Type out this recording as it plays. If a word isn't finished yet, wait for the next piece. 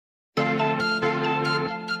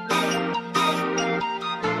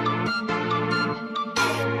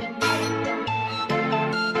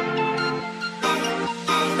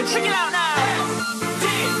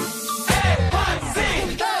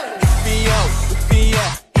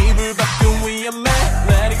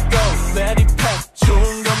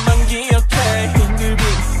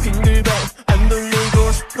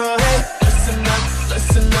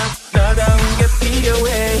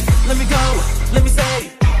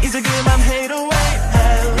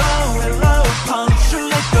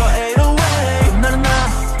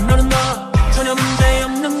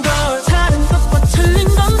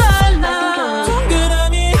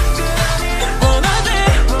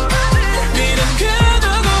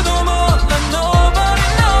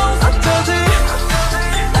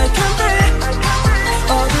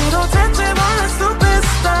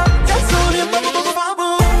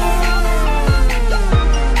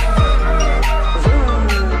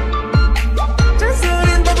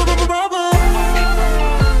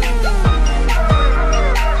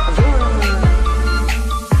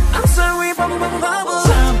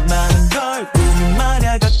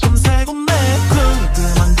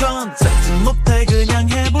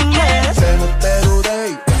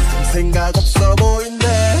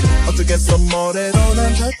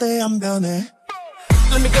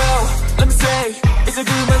say 이제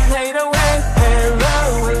그만 hate away. Hello,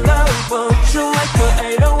 hello, but you like the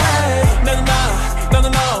 808. 나는 나,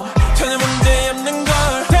 너는 너, 전혀 문제 없는 걸.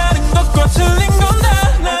 다른 것과 틀린 건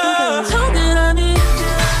나. 정들하니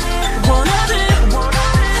원하지.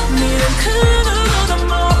 니는 그 누구도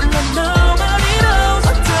몰라. Nobody knows.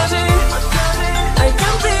 어쩌지 I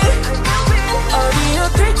can be 어디로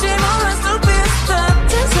될지 몰랐어. 비슷한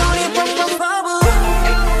잔소리 뻥뻥 바보.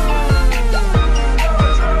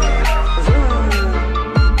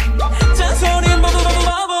 잔소리 바보 바보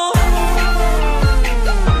바보.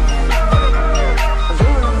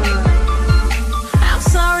 I'm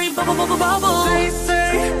sorry 바보 바보 바보. They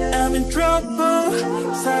say I'm in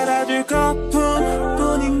trouble. 사라질 거뿐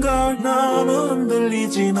뿐인 걸 너무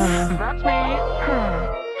흔들리지만 That's me.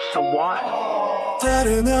 So what?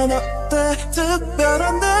 다르면 어때?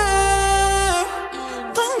 특별한데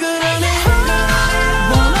동그라미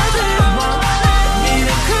원하지. 니는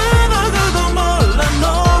그 누구도 몰라.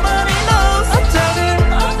 Nobody knows. 어쩌지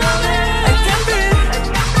I can be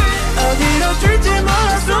어디로 줄지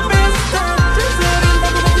몰랐어. 비슷한 잔소리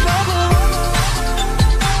바보 바보 바보.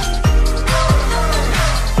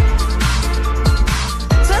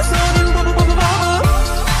 잔소리 바보 바보 바보.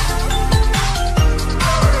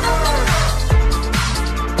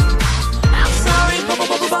 I'm sorry 바보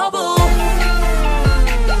바보 바보.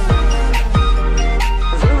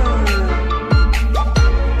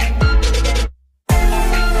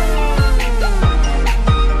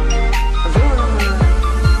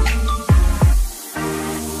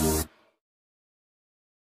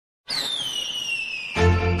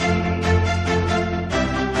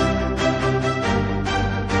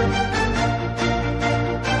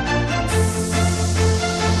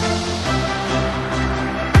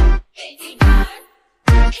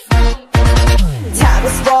 Time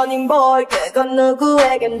is running boy 그건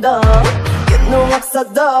누구에겐도 끝도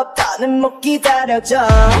없어도 더는 못 기다려줘.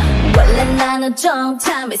 원래 나는 좀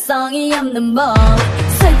참을성이 없는 법.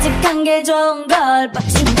 솔직한 게 좋은 걸 But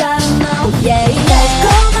you gotta know yeah, yeah.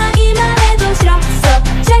 달콤하기만 해도 싫어 So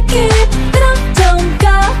check it 그럼 좋은 거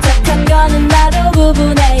착한 거는 나도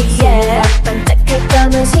구분해 yeah. 반짝할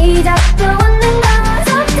거는 시작도 없는 거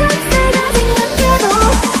속닥새가 생각해도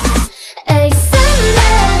에이 썸네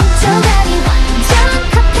조각이 완전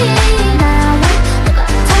커피 나와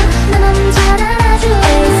똑같아 나만 잘 알아줘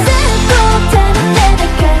에이 새꼭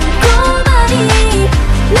대박대박한 고마니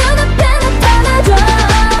눈앞에 나타나줘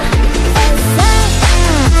에이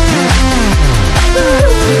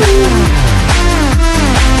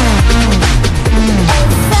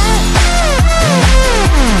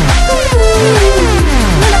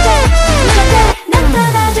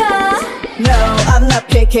No, I'm not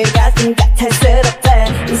picky 가슴 까탈스럽대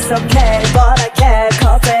It's okay, but I can't